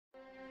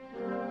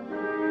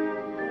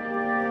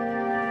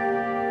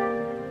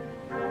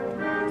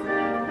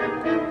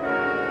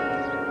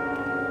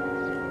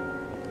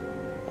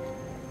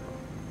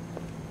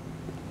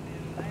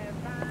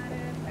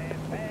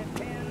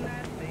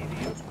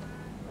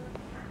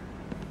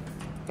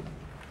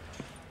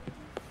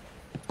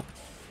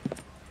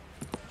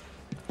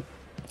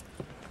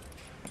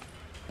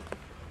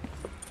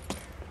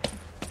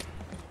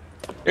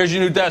Here's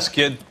your new desk,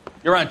 kid.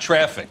 You're on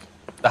traffic.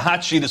 The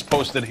hot sheet is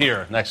posted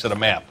here, next to the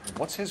map.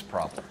 What's his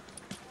problem?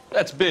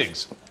 That's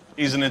Biggs.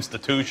 He's an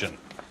institution.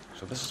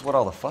 So this is what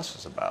all the fuss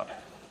is about.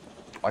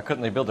 Why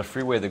couldn't they build a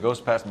freeway that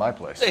goes past my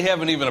place? They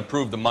haven't even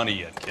approved the money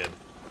yet, kid.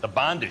 The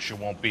bond issue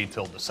won't be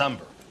till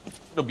December.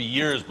 It'll be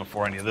years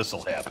before any of this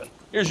will happen.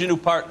 Here's your new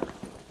partner,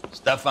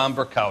 Stefan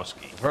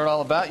Burkowski. I've heard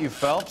all about you,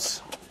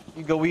 Phelps.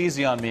 You go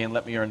easy on me and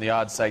let me earn the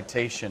odd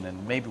citation,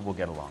 and maybe we'll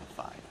get along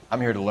fine. I'm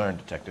here to learn,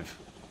 Detective.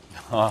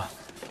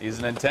 He's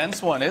an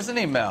intense one, isn't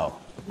he, Mel?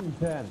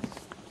 Intense.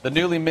 The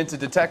newly minted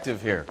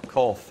detective here,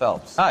 Cole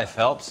Phelps. Hi,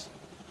 Phelps.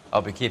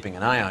 I'll be keeping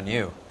an eye on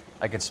you.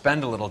 I could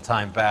spend a little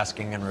time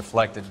basking in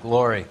reflected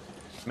glory.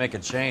 Make a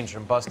change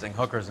from busting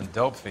hookers and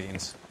dope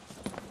fiends.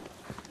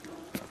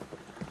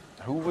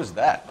 Who was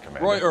that,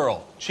 Commander? Roy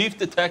Earl, chief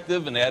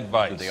detective and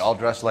advice. Do they all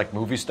dress like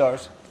movie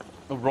stars?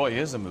 Well, Roy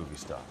is a movie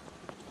star.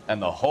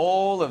 And the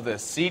whole of the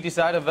seedy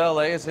side of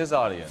L.A. is his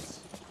audience.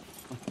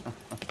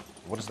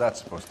 What is that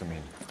supposed to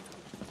mean?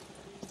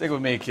 Stick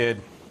with me,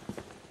 kid.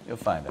 You'll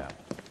find out.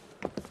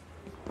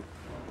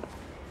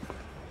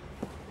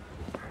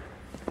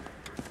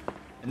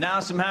 And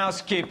now some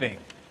housekeeping.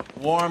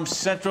 Warm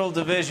Central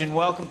Division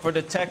welcome for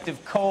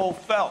Detective Cole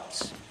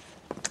Phelps.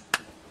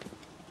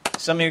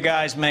 Some of you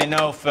guys may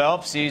know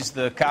Phelps. He's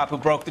the cop who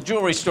broke the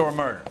jewelry store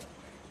murder.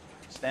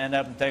 Stand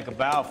up and take a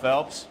bow,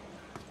 Phelps.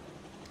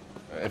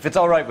 If it's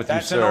all right with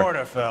you, sir. That's an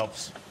order,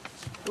 Phelps.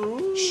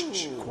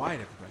 Shh,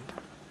 quiet,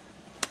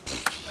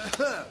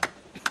 everybody.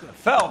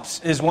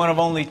 Phelps is one of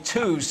only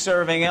 2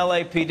 serving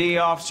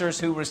LAPD officers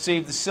who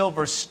received the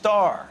Silver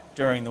Star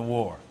during the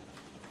war.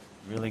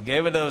 Really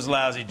gave it those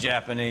lousy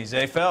Japanese,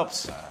 eh,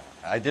 Phelps?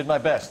 I did my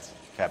best,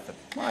 Captain.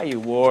 Why are you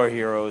war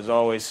heroes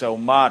always so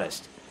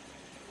modest?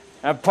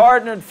 I've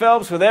partnered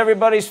Phelps with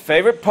everybody's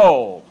favorite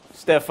Pole,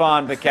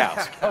 Stefan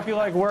Bukowski. Hope you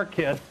like work,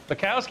 kid.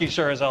 Bukowski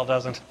sure as hell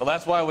doesn't. Well,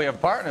 that's why we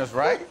have partners,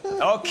 right?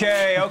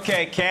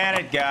 Okay, can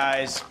it,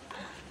 guys.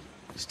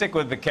 Stick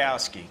with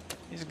Bukowski.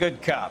 He's a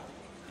good cop.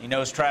 He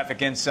knows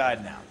traffic inside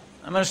and out.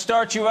 I'm going to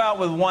start you out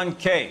with 1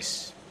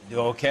 case. You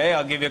do okay,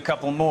 I'll give you a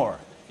couple more.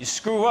 You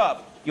screw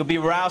up, you'll be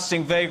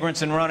rousting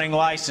vagrants and running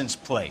license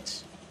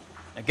plates.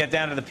 Now get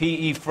down to the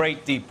PE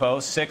Freight Depot,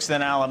 6th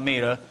and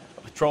Alameda.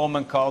 A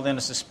patrolman called in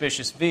a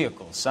suspicious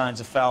vehicle. Signs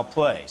of foul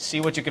play.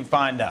 See what you can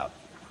find out.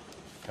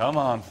 Come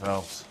on,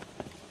 Phelps.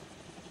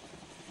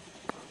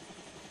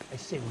 I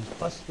say we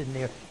bust in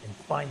there and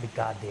find the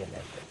goddamn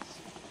evidence.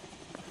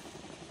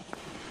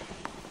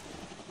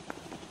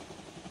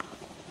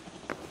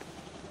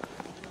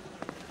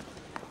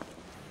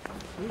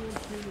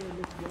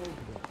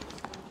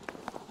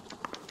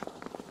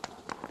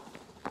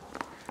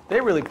 They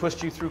really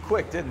pushed you through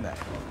quick, didn't they?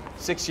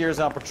 6 years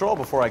on patrol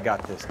before I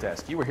got this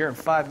desk. You were here in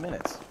 5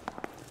 minutes.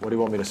 What do you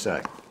want me to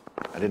say?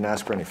 I didn't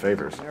ask for any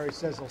favors. Mary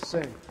says he'll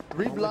sing.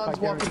 3 blondes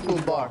walk into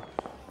a bar.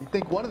 You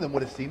think one of them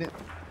would have seen it?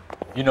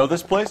 You know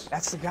this place?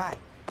 That's the guy.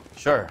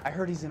 Sure. I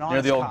heard he's an Near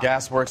honest the old cop.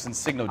 gas works and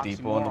Signo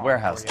Depot in the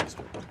warehouse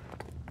district.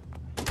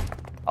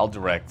 I'll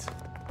direct.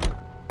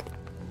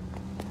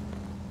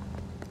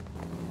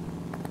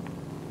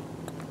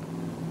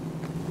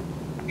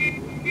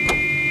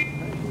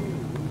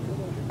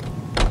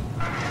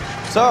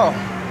 So,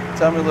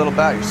 tell me a little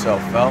about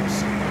yourself,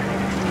 Phelps.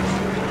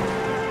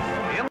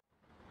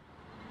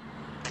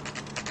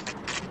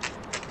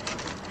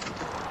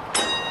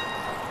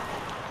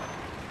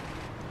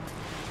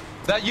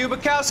 Is that you,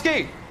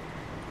 Bukowski?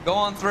 Go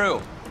on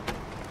through.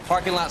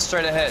 Parking lot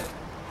straight ahead.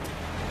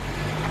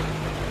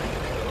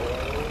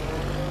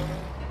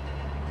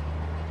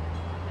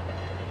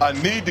 I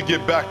need to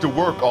get back to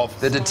work,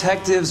 officer. The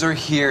detectives are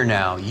here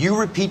now. You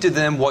repeat to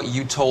them what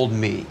you told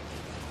me.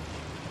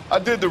 I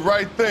did the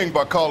right thing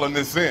by calling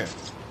this in.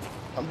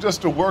 I'm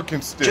just a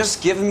working stick.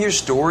 Just give them your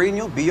story and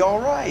you'll be all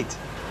right.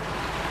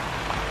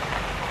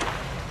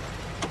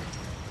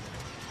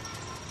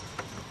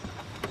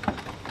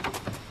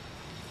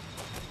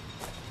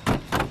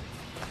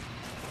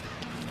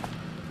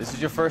 This is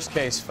your first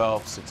case,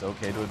 Phelps. It's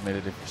okay to admit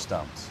it if you're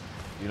stumped.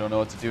 If you don't know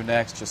what to do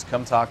next, just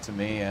come talk to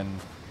me and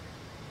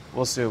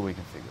we'll see what we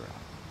can figure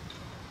out.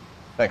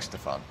 Thanks,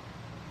 Stefan.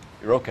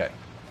 You're okay.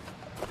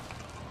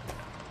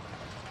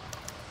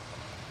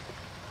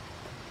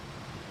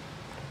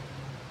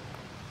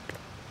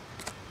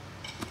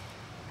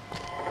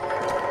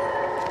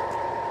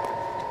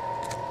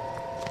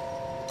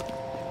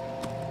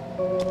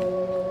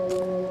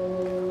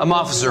 I'm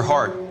Officer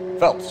Hart.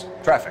 Phelps,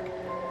 traffic.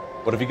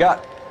 What have you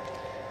got?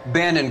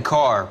 Abandoned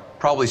car,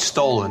 probably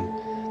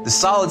stolen. The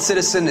solid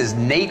citizen is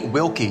Nate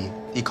Wilkie.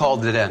 He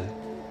called it in.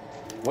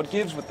 What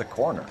gives with the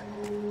coroner?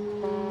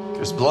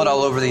 There's blood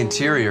all over the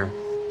interior.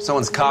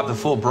 Someone's copped a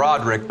full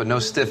Broderick, but no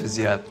stiff as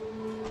yet.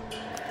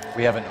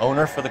 We have an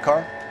owner for the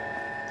car?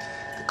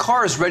 The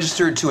car is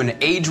registered to an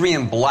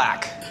Adrian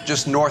Black,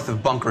 just north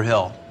of Bunker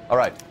Hill. All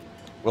right,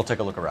 we'll take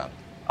a look around.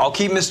 I'll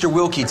keep Mr.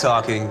 Wilkie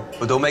talking,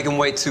 but don't make him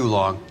wait too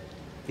long.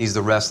 He's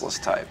the restless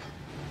type.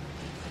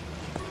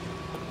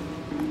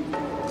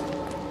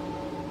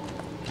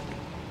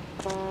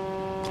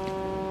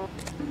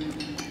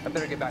 I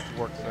better get back to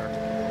work,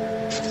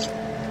 sir.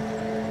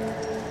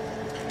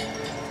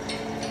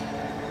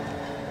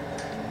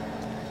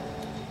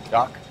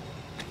 Doc?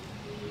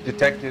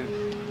 Detective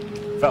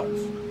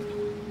Phelps.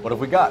 What have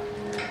we got?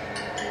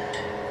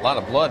 A lot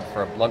of blood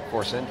for a blunt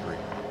force injury.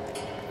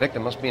 The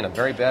victim must be in a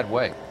very bad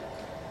way.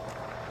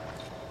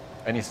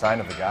 Any sign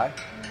of the guy?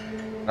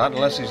 Not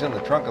unless he's in the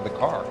trunk of the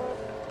car.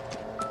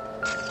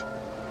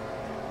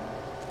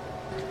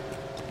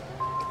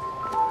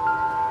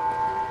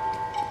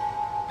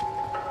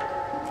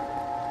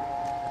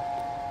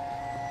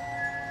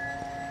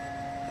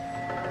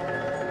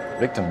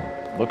 Victim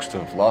looks to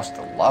have lost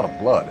a lot of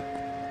blood.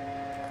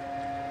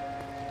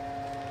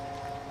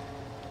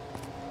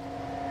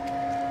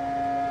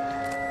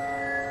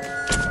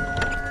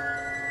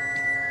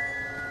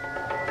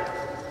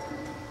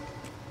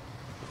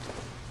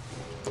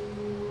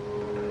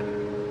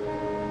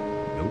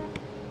 Nope.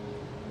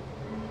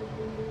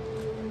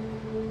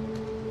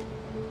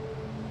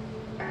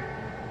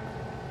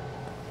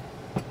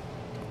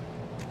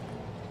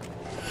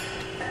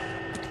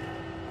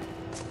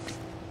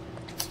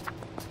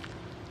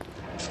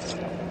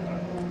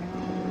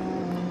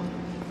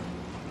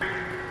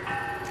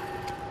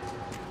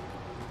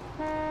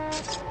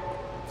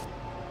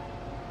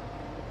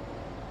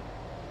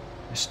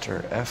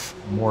 Mr. F.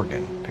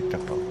 Morgan picked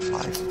up a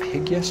live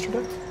pig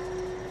yesterday?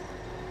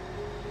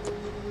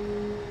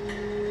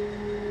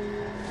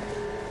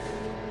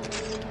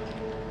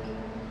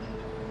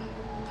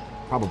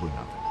 Probably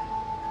not.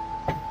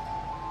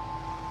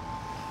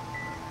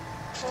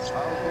 How's the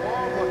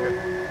wall looking?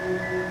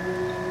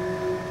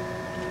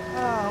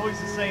 Always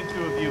the same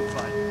two of you,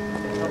 Bud.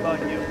 How about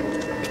you?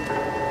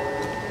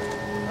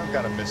 I've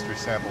got a mystery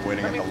sample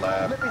waiting at the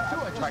lab. Let me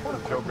through. I just Track want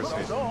the to Joker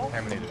says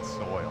contaminated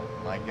soil.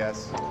 My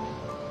guess, it's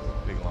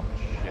a big lump of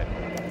shit.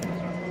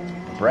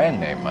 The brand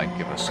name might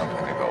give us something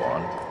to go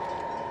on.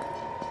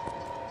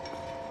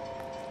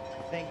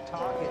 Think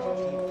talk is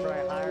cheap,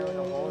 try hiring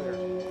a lawyer.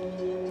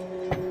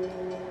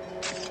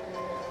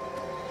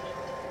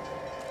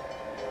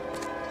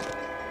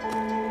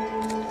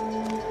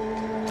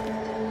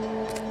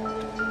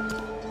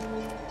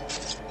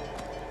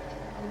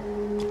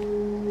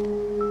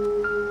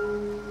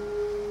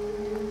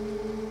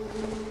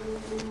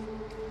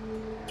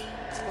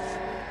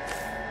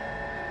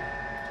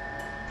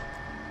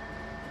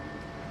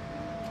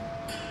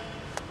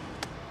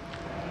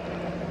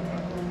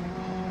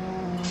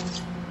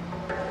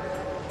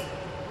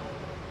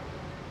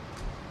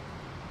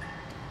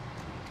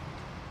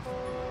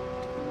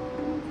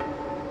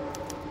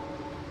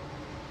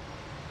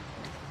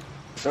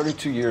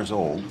 "32 years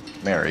old,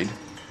 married.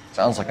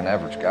 Sounds like an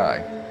average guy.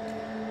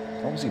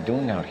 What was he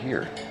doing out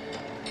here?"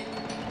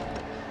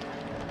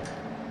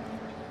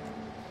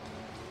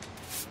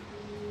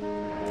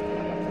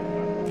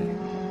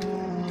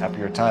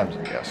 Happier times,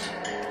 I guess.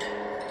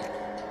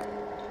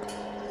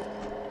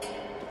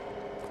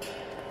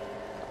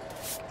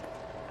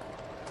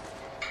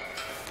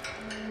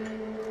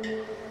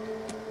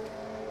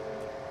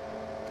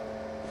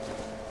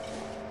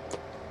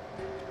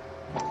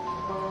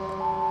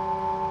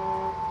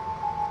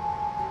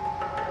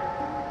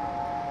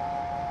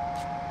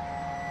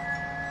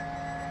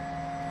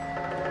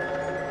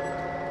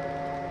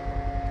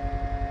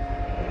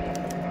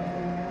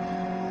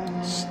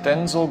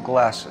 Stenzel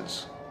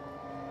glasses.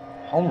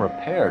 Home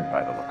repaired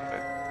by the look of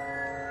it.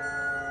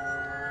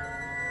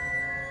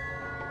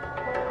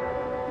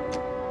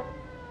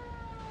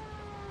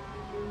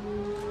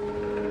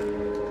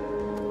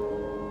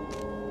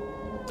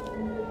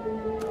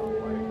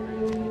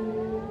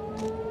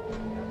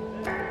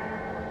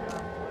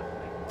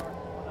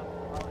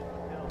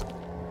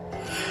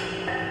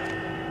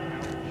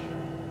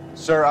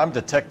 Sir, I'm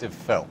Detective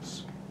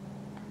Phelps.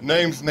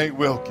 Name's Nate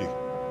Wilkie.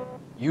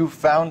 You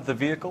found the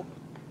vehicle?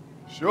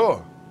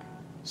 Sure.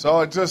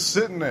 Saw it just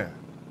sitting there.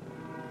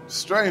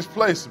 Strange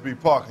place to be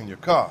parking your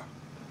car.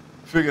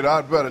 Figured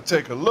I'd better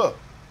take a look.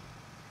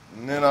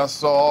 And then I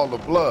saw all the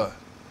blood.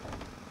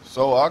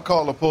 So I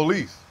called the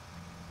police.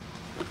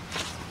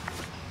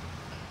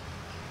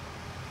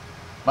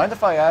 Mind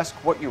if I ask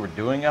what you were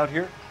doing out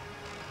here?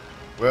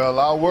 Well,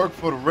 I work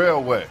for the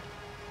railway.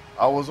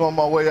 I was on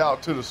my way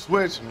out to the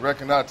switch and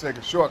reckoned I'd take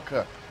a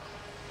shortcut.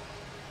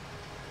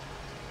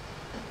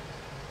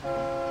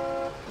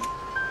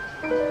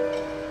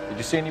 Did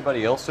you see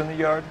anybody else in the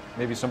yard?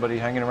 Maybe somebody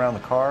hanging around the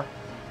car?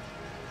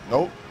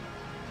 Nope.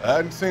 I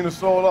hadn't seen a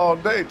soul all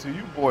day till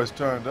you boys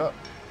turned up.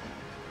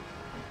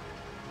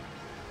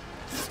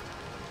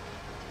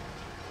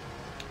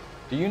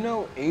 Do you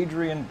know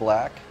Adrian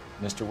Black,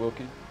 Mr.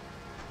 Wilkie?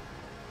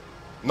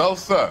 No,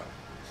 sir.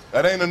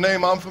 That ain't a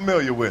name I'm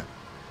familiar with.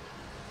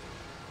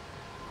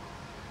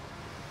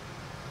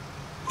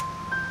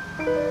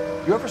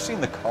 You ever seen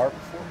the car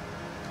before?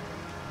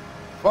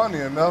 Funny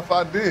enough,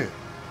 I did.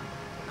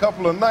 A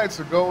couple of nights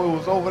ago, it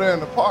was over there in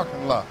the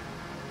parking lot.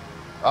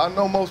 I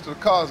know most of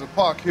the cars are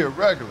parked here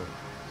regularly,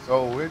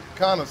 so it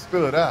kind of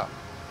stood out.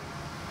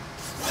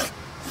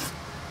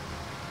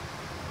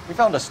 We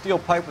found a steel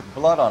pipe with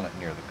blood on it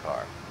near the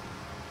car.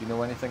 Do you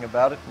know anything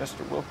about it,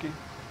 Mr. Wilkie?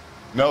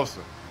 No,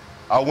 sir.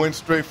 I went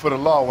straight for the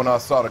law when I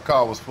saw the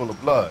car was full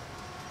of blood.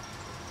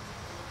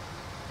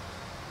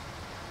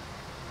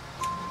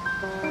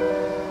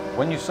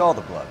 When you saw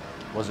the blood,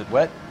 was it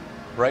wet,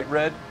 bright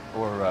red,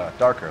 or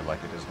darker like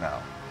it is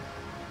now?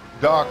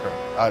 Darker,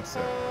 I'd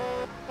say.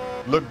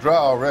 Looked dry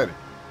already.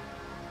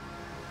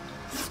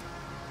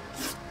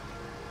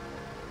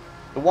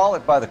 The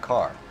wallet by the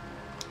car.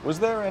 Was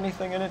there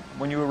anything in it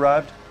when you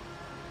arrived?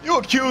 You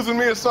accusing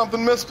me of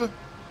something, mister?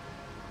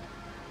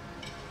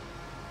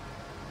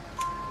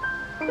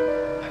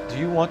 Do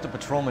you want the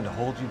patrolman to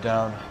hold you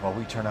down while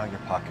we turn out your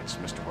pockets,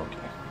 Mr. Wilkie?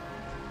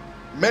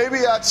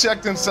 Maybe I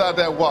checked inside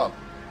that wallet.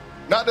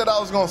 Not that I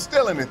was gonna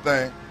steal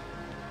anything.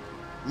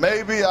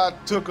 Maybe I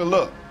took a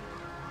look.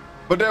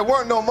 But there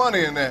weren't no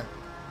money in there.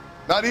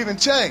 Not even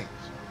change.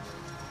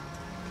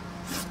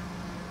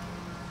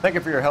 Thank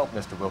you for your help,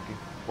 Mr. Wilkie.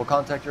 We'll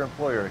contact your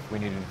employer if we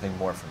need anything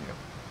more from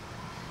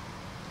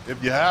you.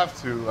 If you have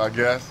to, I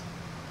guess.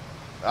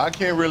 I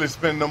can't really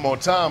spend no more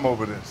time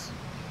over this.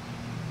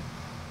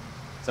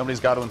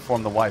 Somebody's got to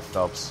inform the wife,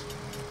 Phelps.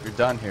 If you're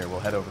done here, we'll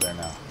head over there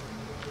now.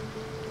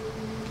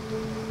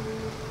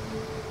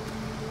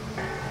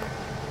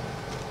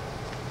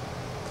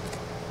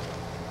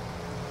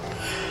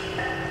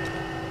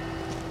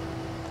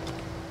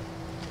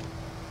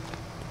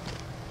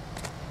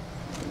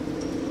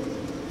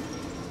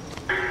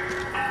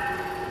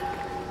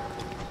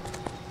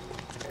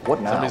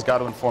 What now? Somebody's got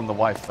to inform the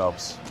wife,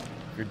 Phelps.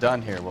 If you're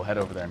done here, we'll head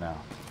over there now.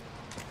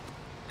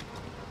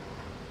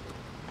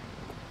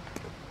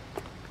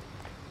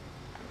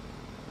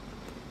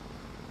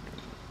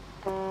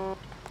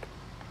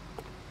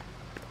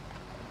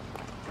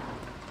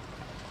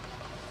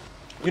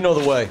 You know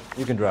the way.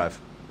 You can drive.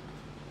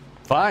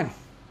 Fine.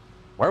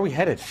 Where are we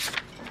headed?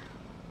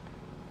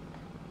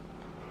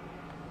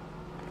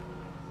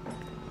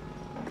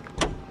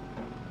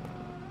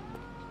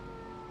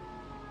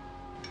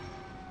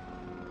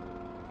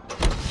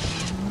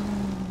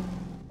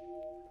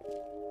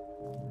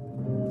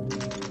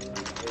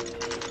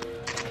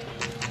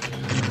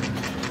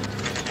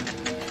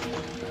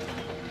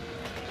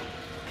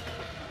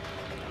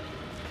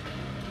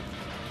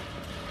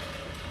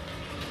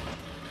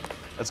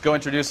 Let's go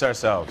introduce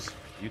ourselves.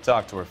 You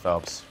talk to her,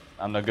 Phelps.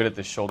 I'm no good at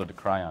this shoulder to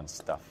cry on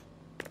stuff.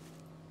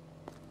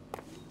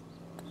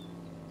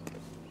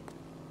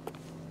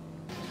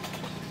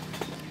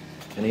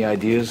 Any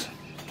ideas?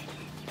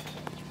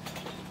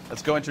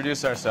 Let's go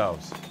introduce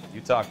ourselves.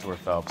 You talk to her,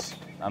 Phelps.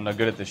 I'm no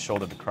good at this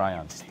shoulder to cry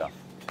on stuff.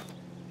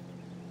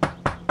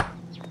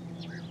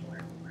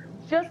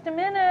 Just a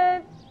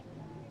minute.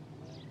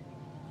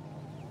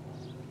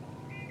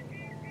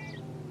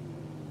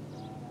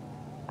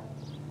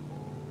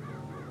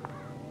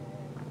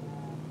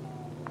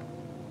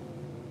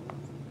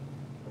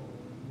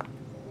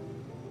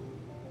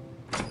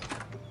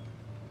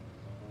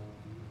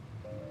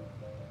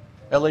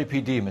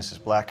 LAPD,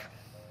 Mrs. Black.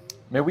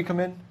 May we come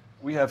in?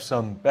 We have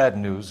some bad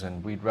news,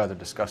 and we'd rather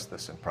discuss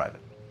this in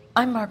private.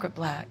 I'm Margaret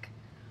Black.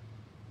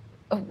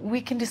 We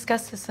can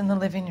discuss this in the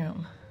living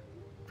room.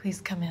 Please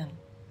come in.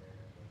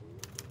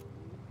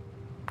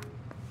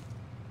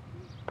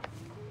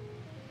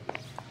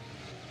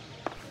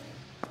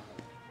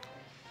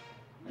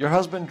 Your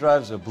husband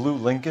drives a blue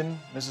Lincoln,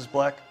 Mrs.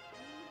 Black?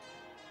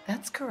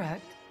 That's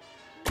correct.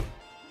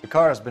 The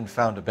car has been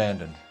found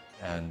abandoned,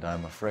 and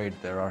I'm afraid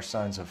there are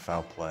signs of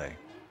foul play.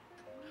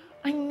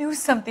 I knew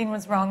something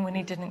was wrong when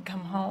he didn't come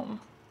home.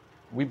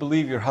 We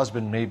believe your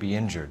husband may be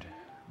injured.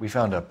 We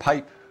found a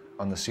pipe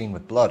on the scene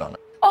with blood on it.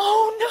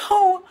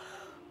 Oh,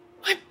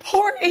 no! My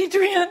poor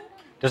Adrian!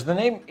 Does the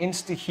name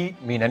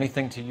Insta-Heat mean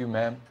anything to you,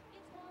 ma'am?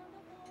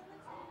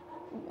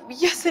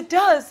 Yes, it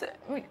does.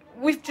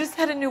 We've just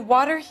had a new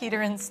water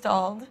heater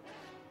installed.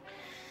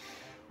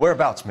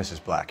 Whereabouts,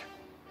 Mrs. Black?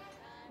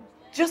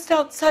 Just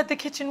outside the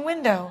kitchen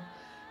window,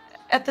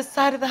 at the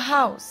side of the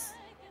house.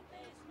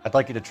 I'd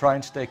like you to try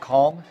and stay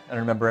calm and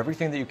remember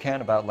everything that you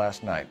can about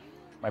last night.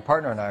 My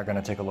partner and I are going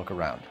to take a look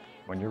around.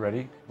 When you're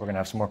ready, we're going to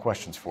have some more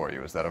questions for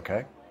you. Is that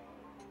okay?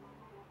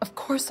 Of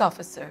course,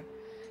 officer.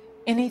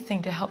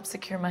 Anything to help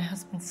secure my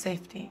husband's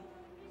safety.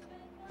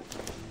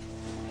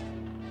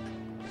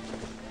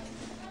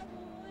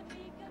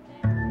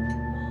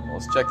 Well,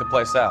 let's check the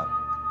place out.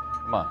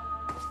 Come on.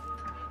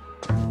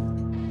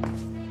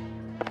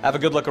 Have a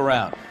good look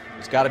around.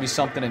 There's got to be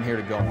something in here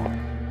to go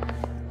on.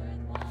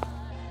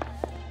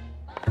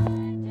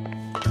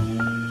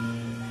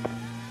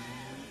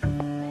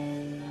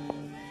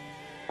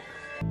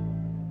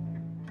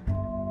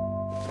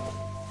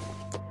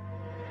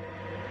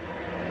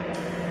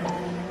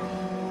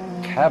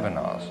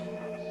 Kavanaugh's.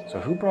 So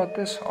who brought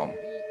this home?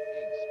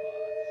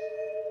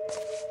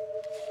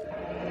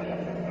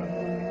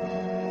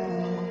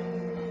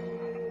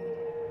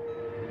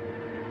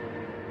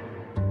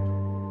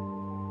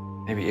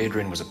 Maybe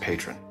Adrian was a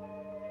patron.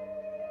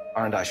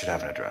 R&I should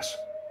have an address.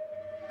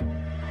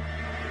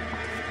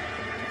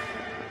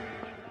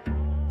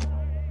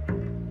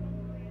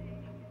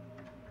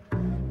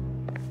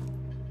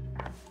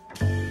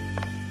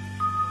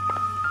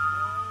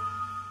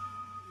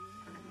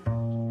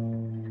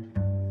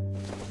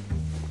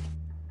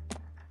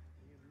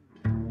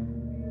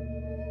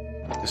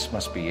 This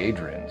must be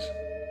Adrian's.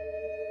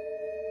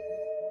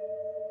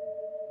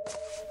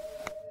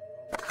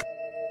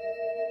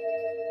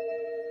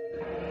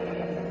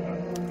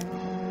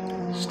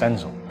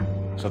 Stencil.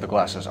 So the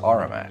glasses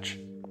are a match.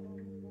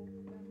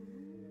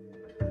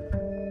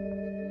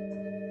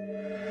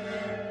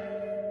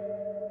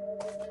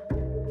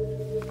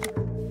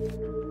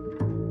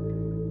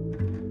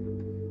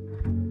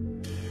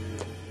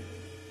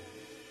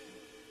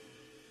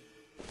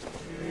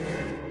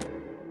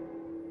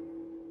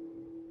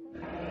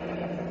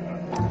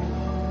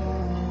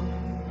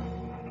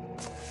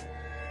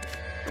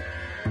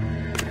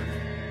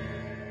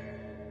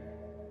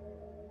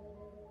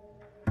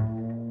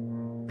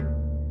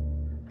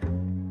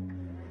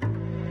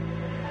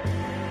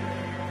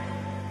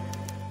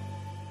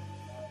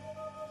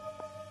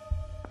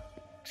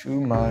 To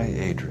my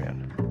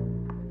Adrian.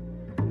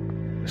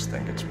 This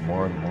thing gets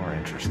more and more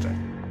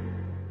interesting.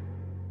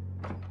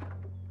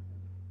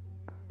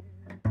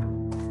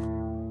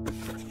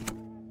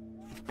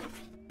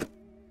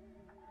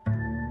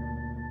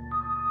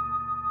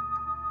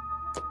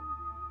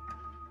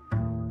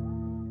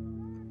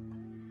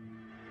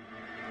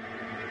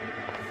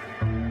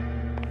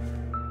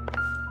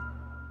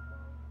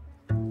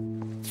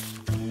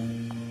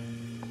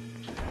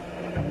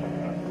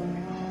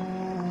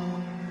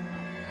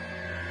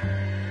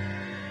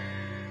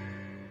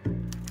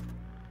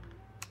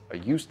 A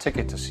used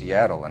ticket to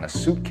Seattle and a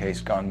suitcase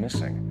gone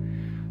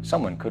missing.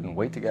 Someone couldn't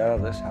wait to get out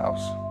of this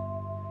house.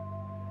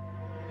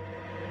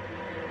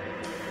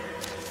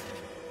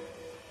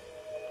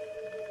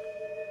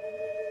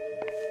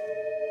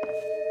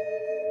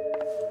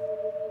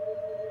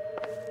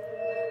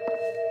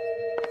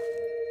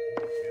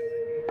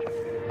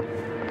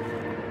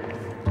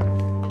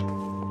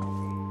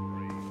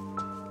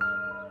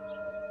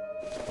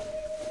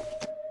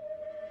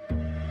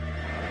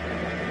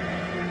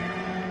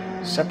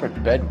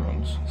 Separate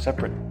bedrooms,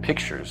 separate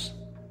pictures.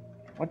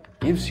 What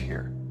gives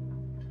here?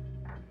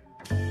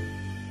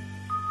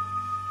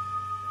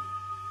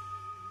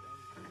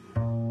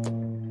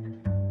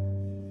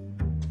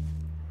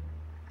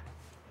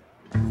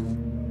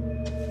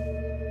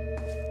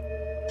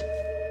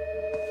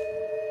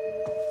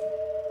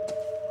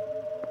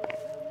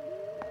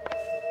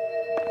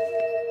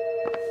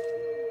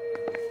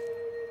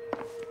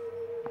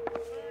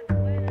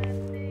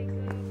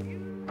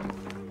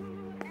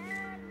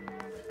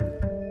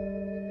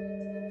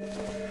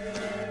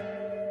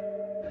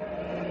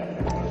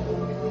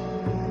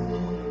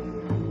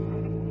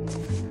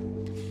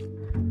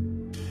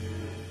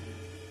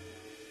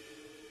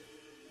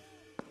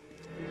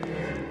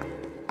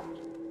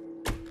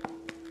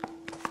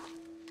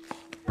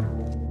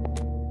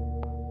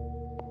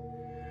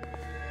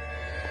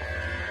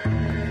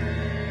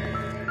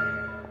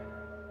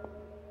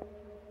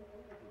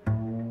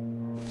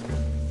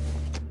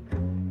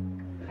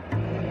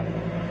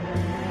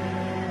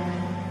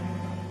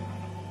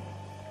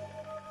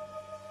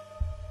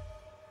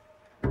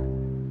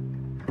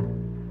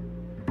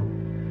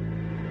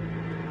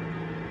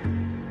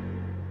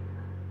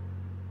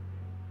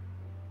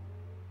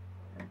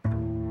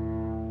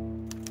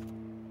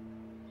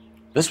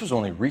 This was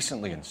only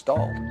recently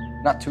installed,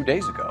 not 2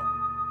 days ago.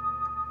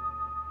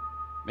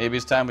 Maybe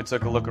it's time we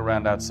took a look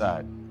around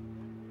outside.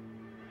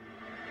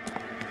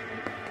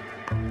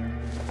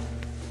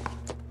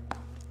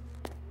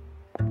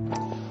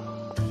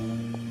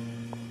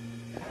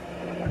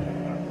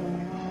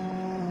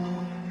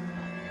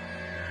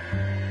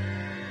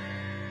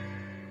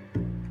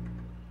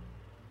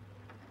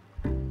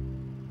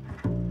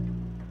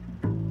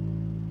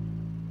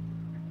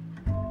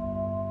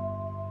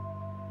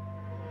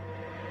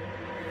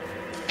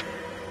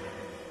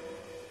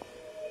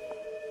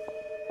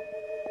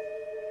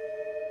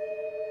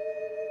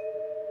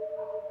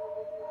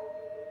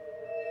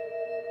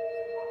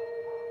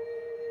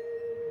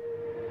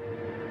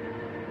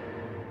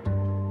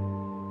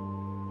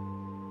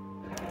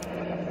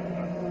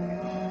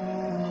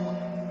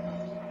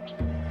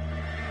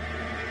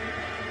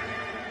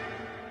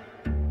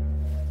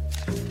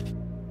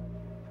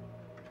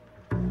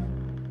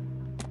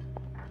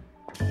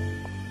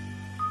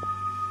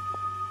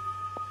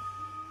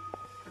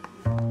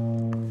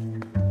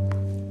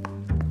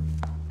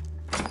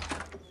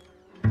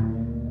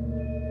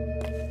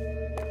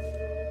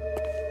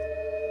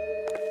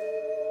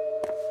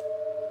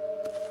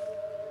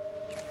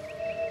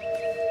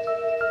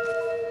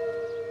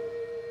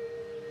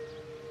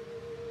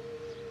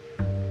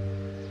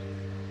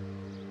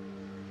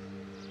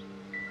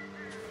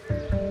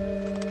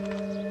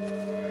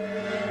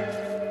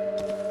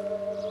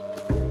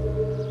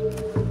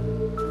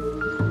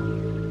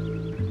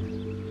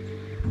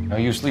 No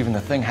use leaving the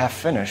thing half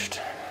finished.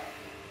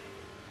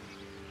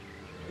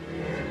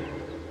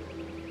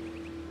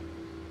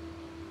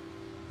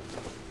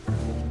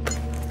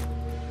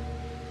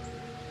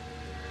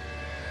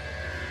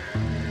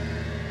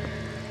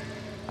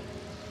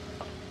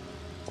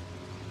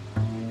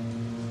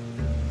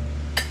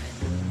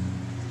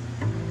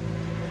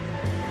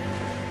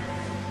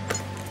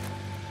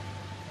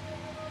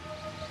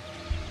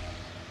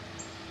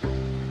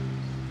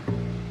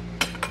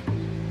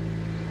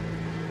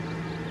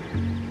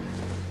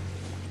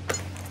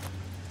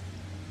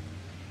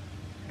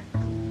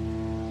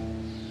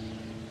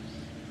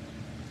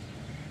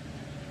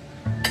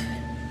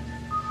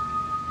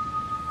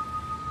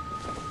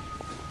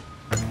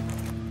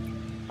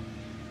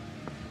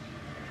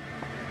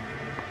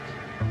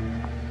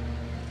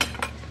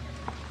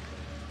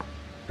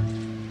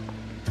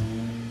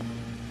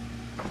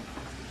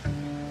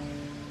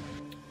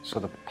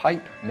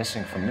 pipe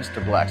missing from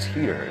Mr. Black's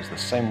heater is the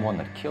same one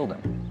that killed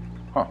him.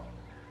 Huh.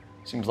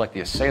 Seems like the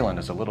assailant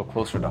is a little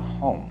closer to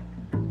home.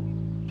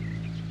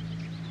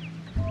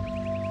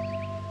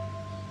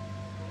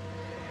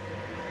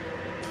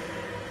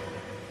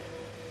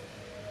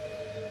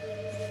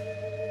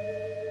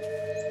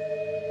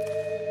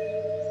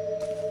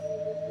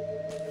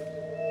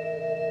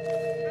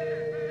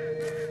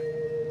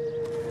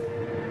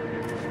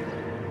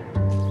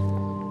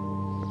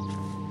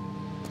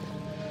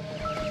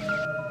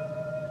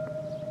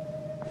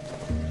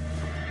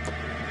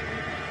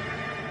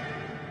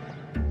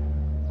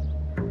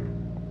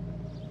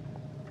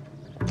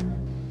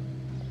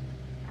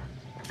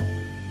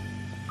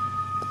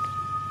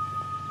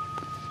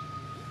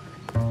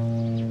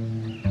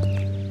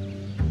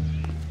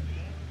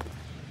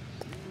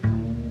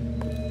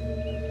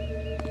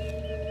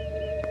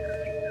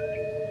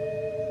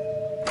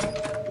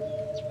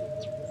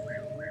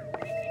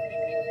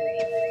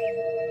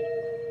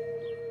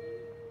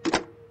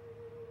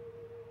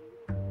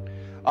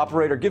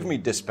 Operator, give me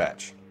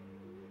dispatch.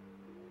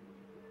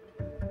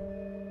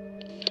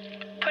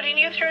 Putting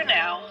you through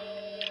now.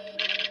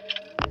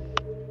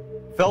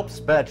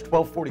 Phelps, badge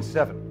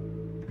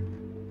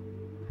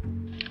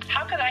 1247.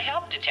 How can I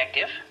help,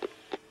 Detective?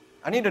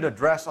 I need an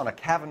address on a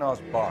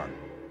Kavanaugh's bar.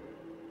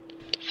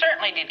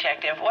 Certainly,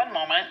 Detective. One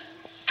moment.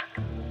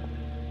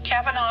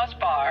 Kavanaugh's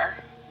Bar,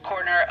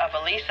 corner of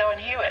Aliso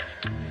and Hewitt,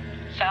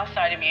 south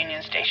side of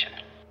Union Station.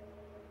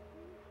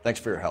 Thanks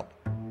for your help.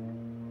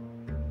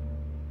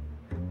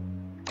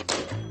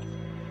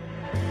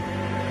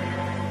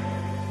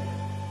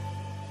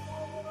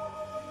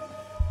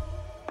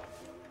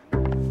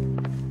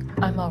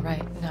 I'm all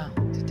right now,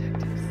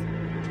 detectives.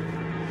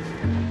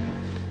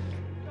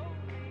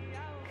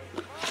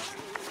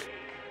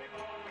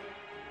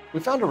 We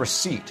found a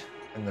receipt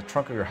in the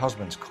trunk of your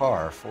husband's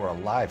car for a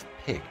live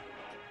pig.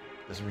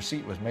 This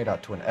receipt was made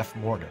out to an F.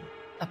 Morgan.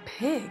 A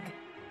pig?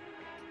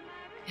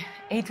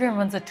 Adrian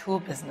runs a tool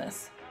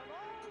business.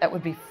 That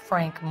would be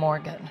Frank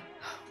Morgan.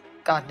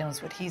 God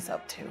knows what he's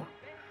up to.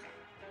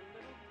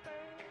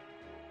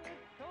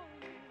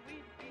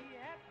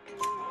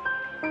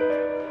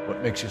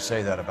 What makes you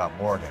say that about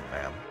Morgan,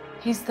 ma'am?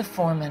 He's the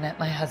foreman at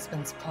my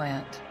husband's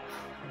plant.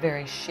 A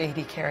very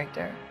shady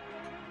character.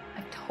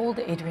 I've told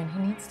Adrian he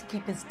needs to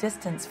keep his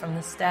distance from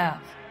the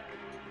staff.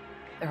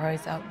 They're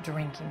always out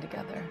drinking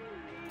together.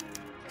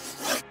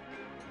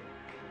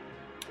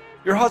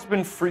 Your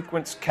husband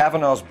frequents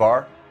Kavanaugh's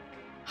bar?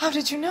 How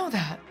did you know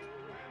that?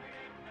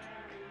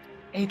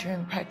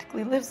 Adrian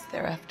practically lives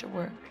there after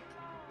work.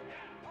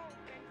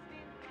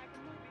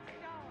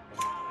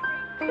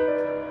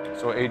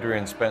 So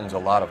Adrian spends a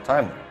lot of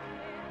time there?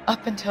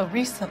 Up until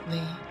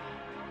recently,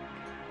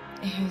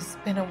 he's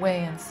been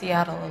away in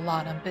Seattle a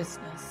lot on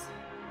business.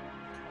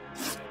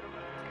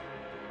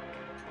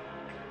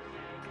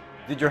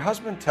 Did your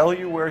husband tell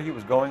you where he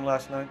was going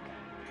last night?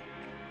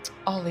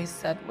 All he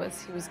said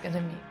was he was going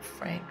to meet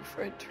Frank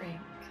for a drink.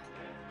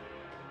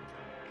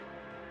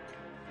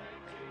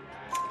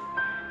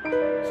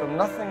 So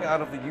nothing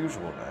out of the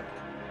usual then?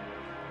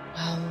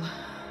 Well,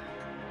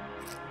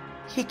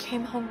 he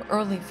came home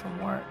early from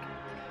work.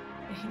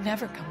 He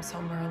never comes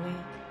home early.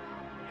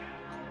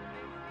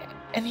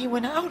 And he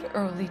went out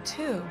early,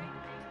 too.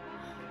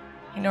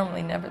 He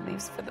normally never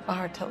leaves for the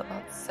bar till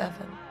about 7.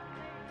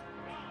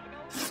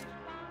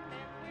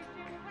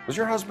 Was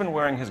your husband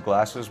wearing his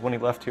glasses when he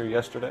left here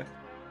yesterday?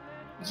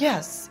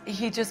 Yes,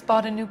 he just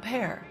bought a new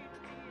pair.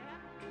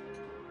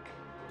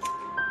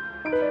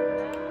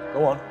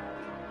 Go on.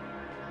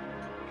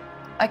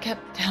 I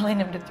kept telling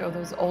him to throw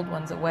those old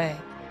ones away.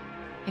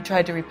 He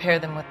tried to repair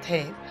them with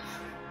tape.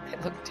 They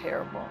looked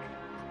terrible.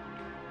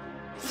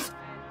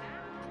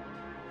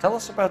 Tell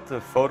us about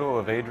the photo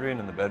of Adrian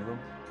in the bedroom.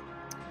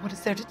 What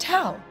is there to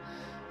tell?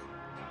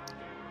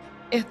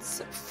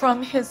 It's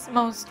from his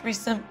most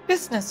recent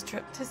business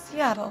trip to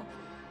Seattle.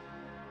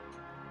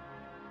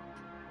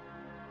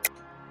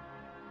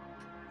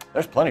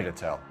 There's plenty to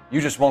tell.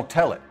 You just won't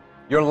tell it.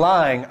 You're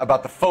lying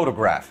about the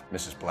photograph,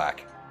 Mrs.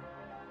 Black.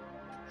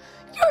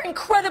 You're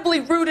incredibly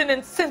rude and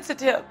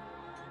insensitive.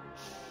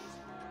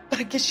 But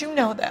I guess you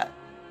know that.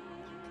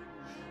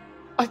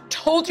 I've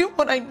told you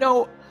what I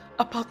know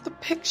about the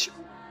picture.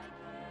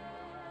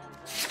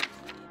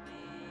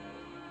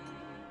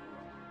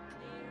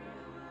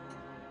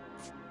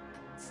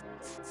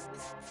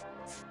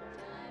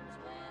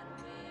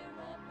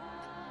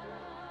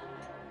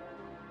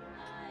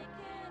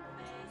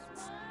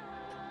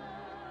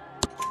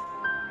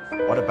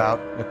 What about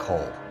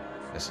Nicole,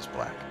 Mrs.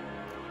 Black?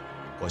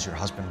 Was your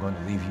husband going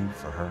to leave you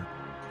for her?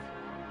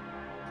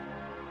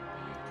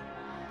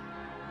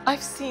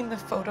 I've seen the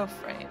photo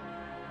frame.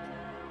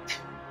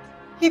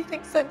 He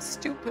thinks I'm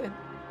stupid.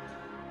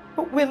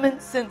 But women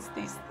sense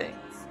these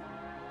things.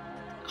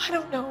 I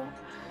don't know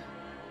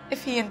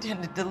if he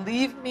intended to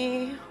leave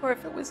me or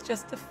if it was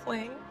just a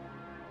fling.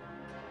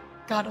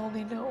 God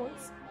only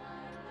knows.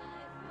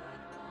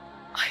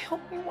 I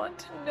only want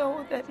to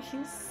know that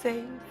he's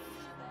safe.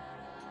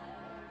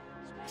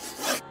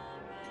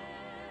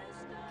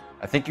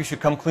 I think you should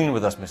come clean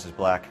with us, Mrs.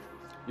 Black.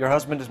 Your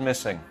husband is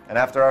missing, and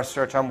after our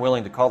search, I'm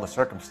willing to call the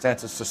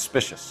circumstances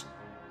suspicious.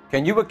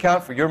 Can you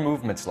account for your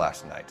movements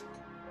last night?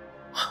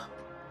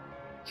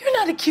 You're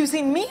not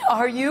accusing me,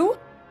 are you?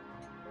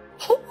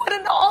 What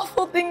an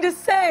awful thing to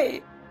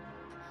say.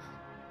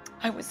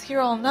 I was here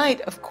all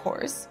night, of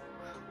course,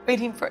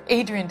 waiting for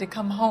Adrian to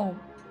come home.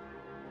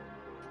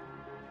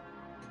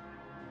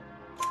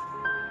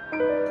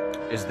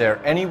 Is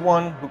there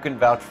anyone who can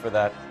vouch for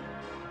that?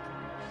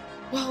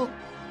 Well,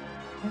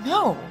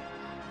 no.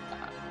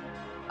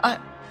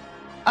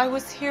 I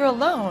was here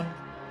alone.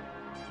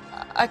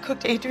 I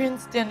cooked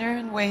Adrian's dinner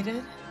and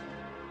waited,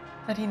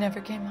 but he never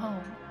came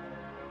home.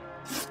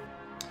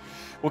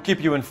 We'll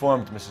keep you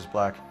informed, Mrs.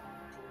 Black.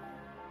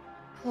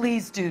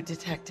 Please do,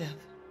 Detective.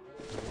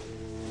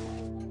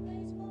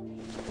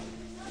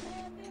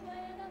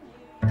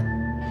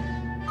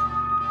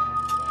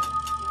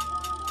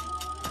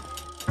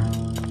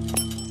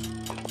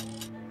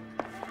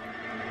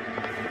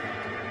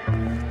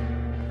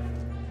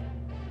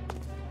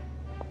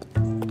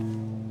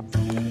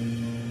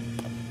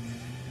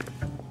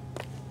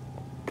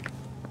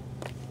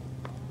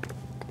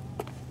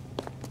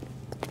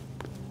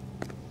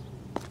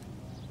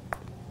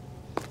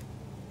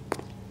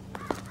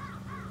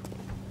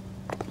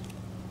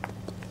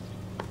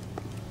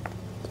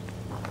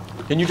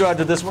 Can you drive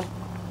to this one?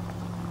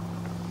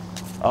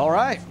 All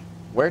right.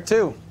 Where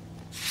to?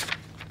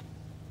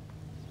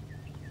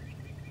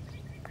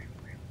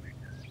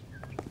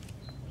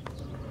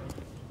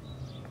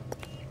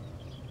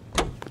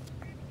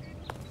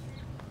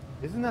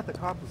 Isn't that the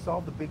cop who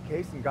solved the big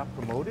case and got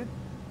promoted?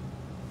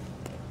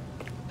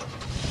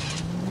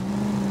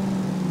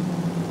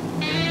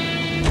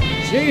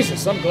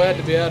 Jesus, I'm glad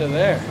to be out of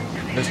there.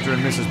 Mr.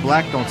 and Mrs.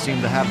 Black don't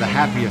seem to have the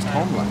happiest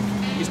home life.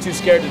 He's too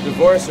scared to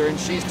divorce her, and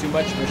she's too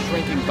much of a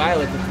shrinking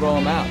violet to throw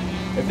him out.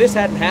 If this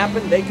hadn't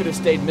happened, they could have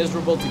stayed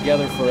miserable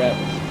together forever.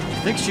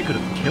 You think she could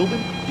have killed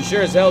him? He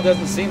sure as hell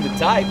doesn't seem the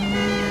type.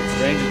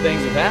 Stranger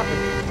things have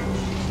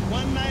happened.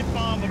 One night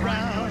Farmer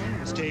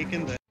Brown was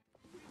taking the...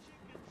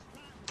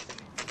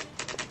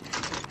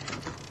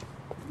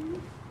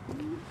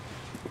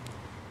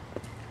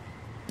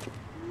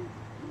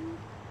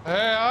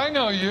 Hey, I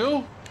know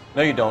you.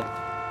 No, you don't.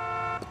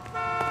 Can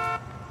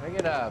I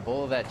get a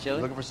bowl of that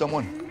chili? Looking for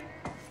someone?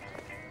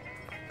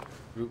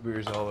 Root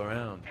beers all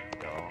around,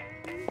 doll.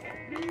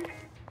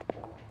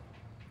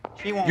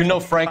 You know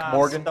Frank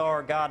Morgan?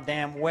 Star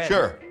goddamn wedding.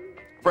 Sure.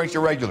 Frank's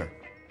your regular.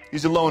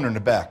 He's a loner in the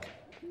back.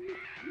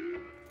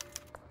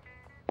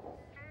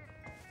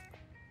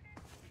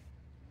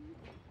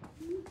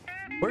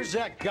 Where's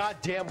that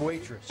goddamn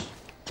waitress?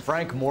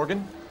 Frank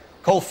Morgan?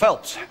 Cole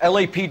Phelps,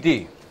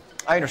 LAPD.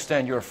 I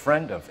understand you're a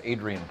friend of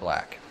Adrian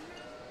Black.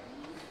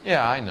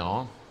 Yeah, I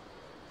know.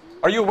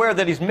 Are you aware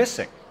that he's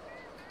missing?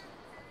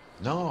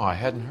 No, I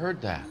hadn't heard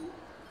that.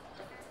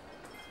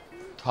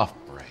 Tough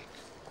break.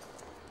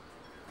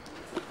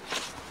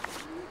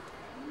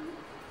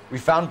 We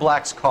found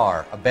Black's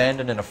car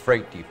abandoned in a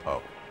freight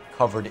depot,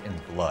 covered in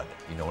blood.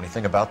 You know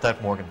anything about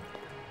that, Morgan?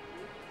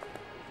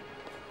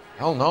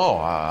 Hell no.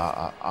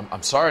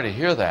 I'm sorry to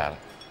hear that.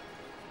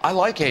 I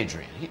like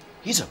Adrian.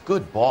 He's a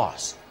good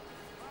boss.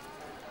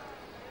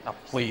 Now,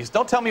 please,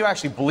 don't tell me you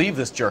actually believe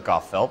this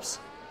jerk-off, Phelps.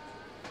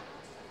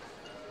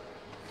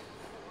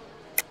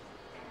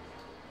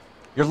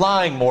 You're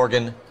lying,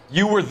 Morgan.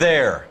 You were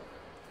there.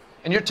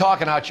 And you're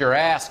talking out your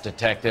ass,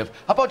 detective.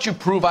 How about you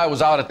prove I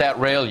was out at that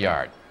rail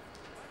yard?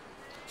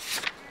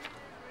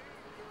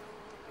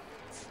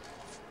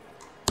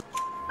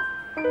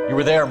 You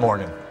were there,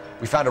 Morgan.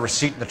 We found a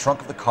receipt in the trunk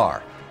of the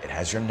car. It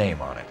has your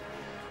name on it.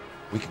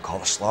 We can call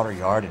the slaughter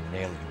yard and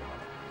nail you on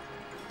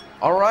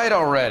it. All right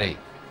already.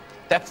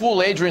 That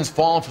fool Adrian's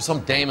fallen for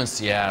some dame in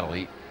Seattle.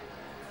 He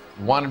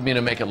wanted me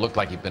to make it look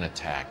like he'd been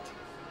attacked.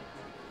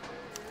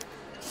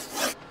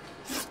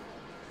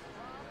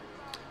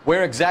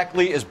 Where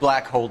exactly is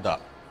Black holed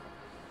up?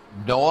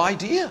 No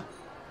idea.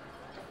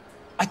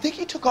 I think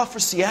he took off for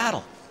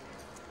Seattle.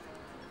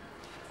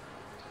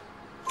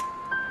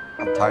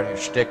 I'm tired of your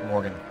shtick,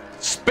 Morgan.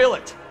 Spill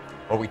it,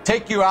 or we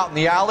take you out in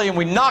the alley and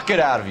we knock it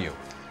out of you.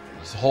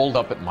 He's holed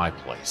up at my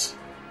place.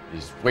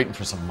 He's waiting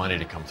for some money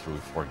to come through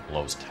before he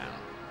blows town.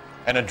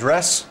 An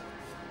address?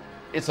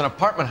 It's an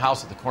apartment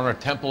house at the corner of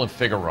Temple and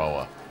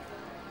Figueroa.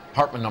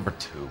 Apartment number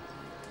 2.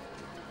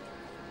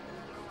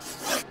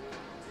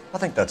 I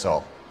think that's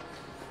all.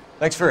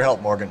 Thanks for your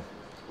help, Morgan.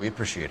 We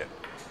appreciate it.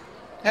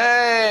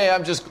 Hey,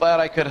 I'm just glad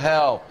I could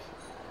help.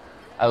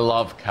 I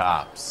love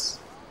cops.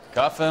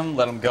 Cuff him,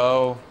 let him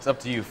go. It's up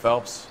to you,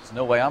 Phelps. There's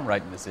no way I'm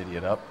writing this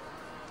idiot up.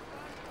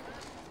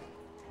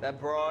 That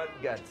broad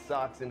got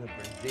socks in her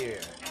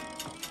brassiere.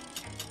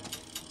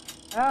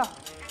 Oh,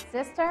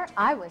 sister,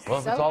 I was Well,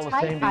 if so it's all the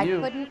tight same to I you,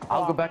 couldn't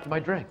call. I'll go back to my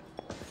drink.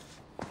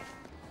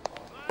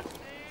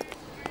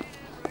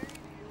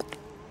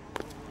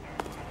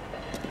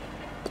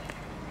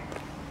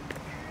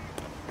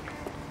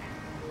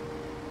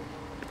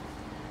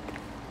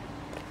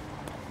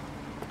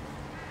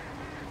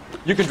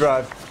 You can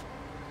drive.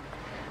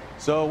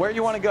 So where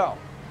you want to go?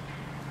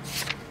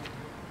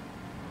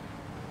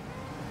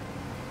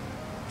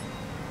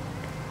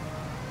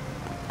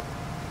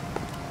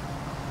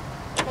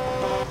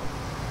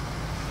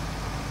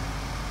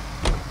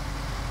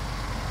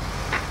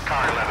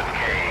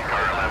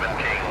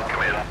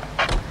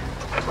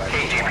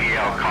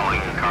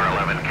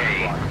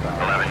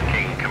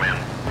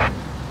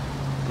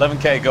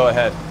 11K, go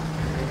ahead.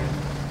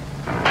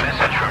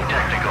 Message from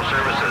Technical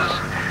Services.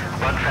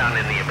 Blood found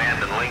in the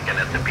abandoned Lincoln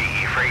at the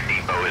PE Freight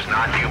Depot is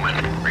not human.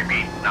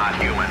 Repeat, not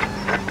human.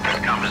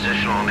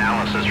 Compositional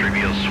analysis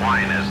reveals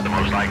swine as the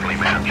most likely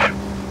match.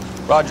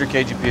 Roger,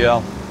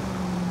 KGPL.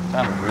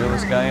 Time to reel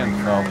this guy in,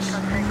 Phelps.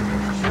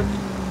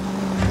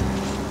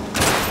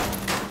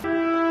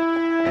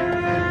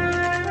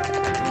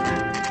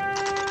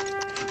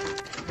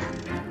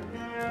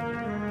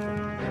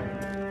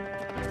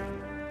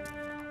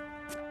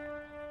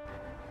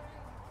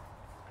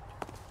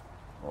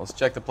 Well, let's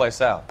check the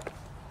place out.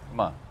 Come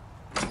on.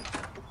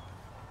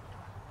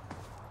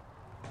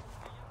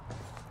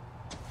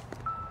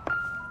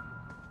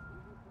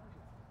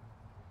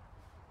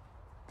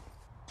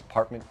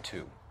 Apartment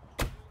 2.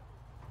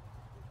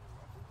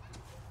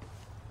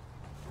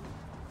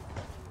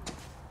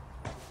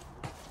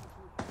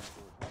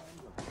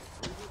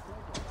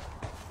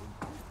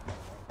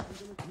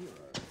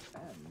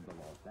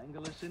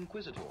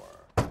 Inquisitor.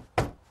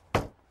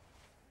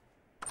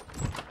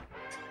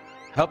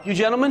 Help you,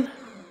 gentlemen?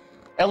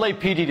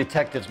 LAPD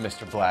detectives,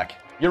 Mr. Black.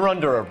 You're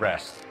under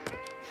arrest.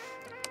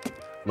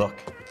 Look,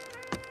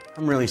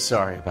 I'm really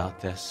sorry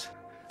about this.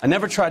 I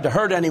never tried to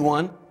hurt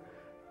anyone.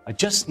 I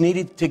just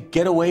needed to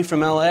get away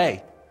from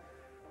L.A.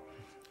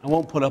 I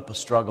won't put up a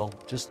struggle.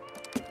 Just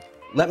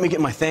let me get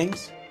my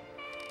things.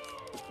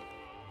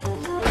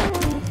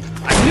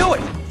 I knew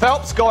it!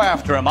 Phelps, go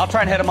after him. I'll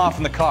try and head him off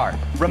in the car.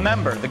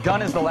 Remember, the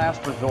gun is the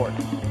last resort.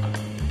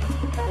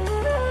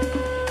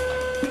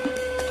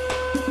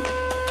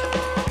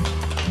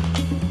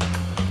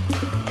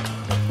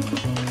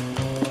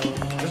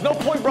 There's no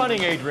point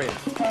running, Adrian.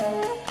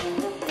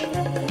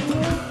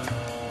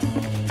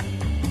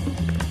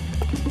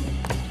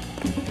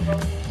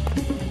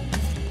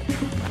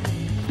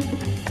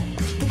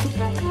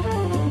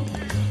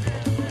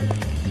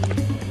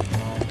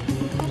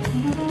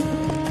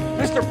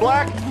 Mr.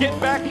 Black, get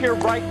back here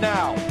right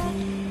now.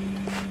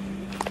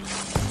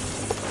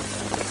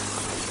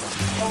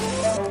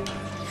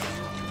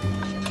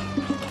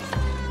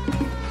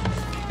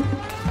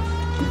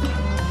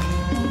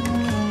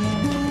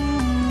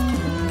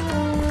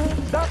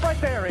 Stop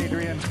right there,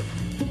 Adrian.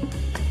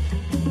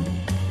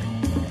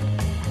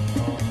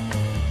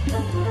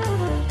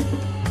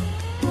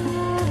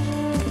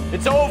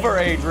 It's over,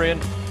 Adrian.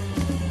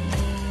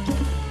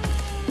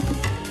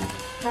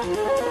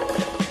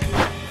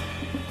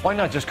 Why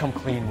not just come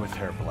clean with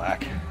her,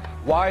 Black?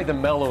 Why the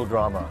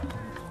melodrama?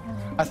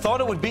 I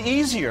thought it would be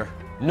easier.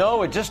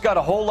 No, it just got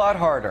a whole lot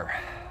harder.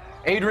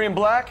 Adrian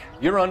Black,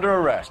 you're under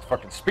arrest for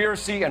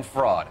conspiracy and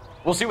fraud.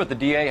 We'll see what the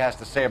DA has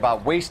to say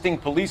about wasting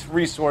police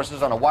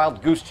resources on a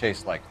wild goose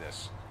chase like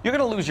this. You're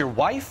gonna lose your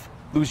wife,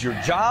 lose your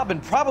job,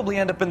 and probably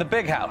end up in the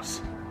big house.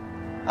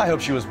 I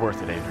hope she was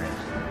worth it, Adrian.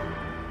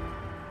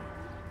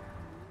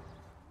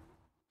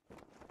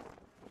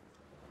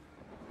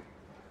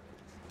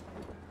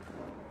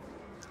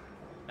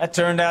 That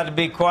turned out to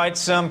be quite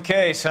some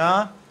case,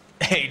 huh?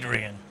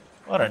 Adrian,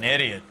 what an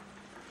idiot.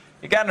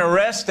 You got an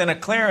arrest and a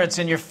clearance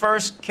in your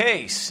first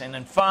case, and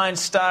in fine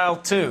style,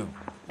 too.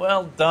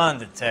 Well done,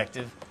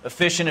 detective.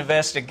 Efficient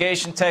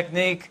investigation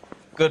technique,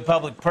 good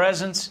public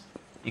presence.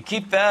 You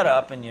keep that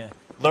up and you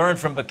learn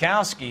from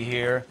Bukowski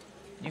here,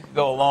 you could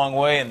go a long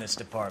way in this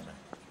department.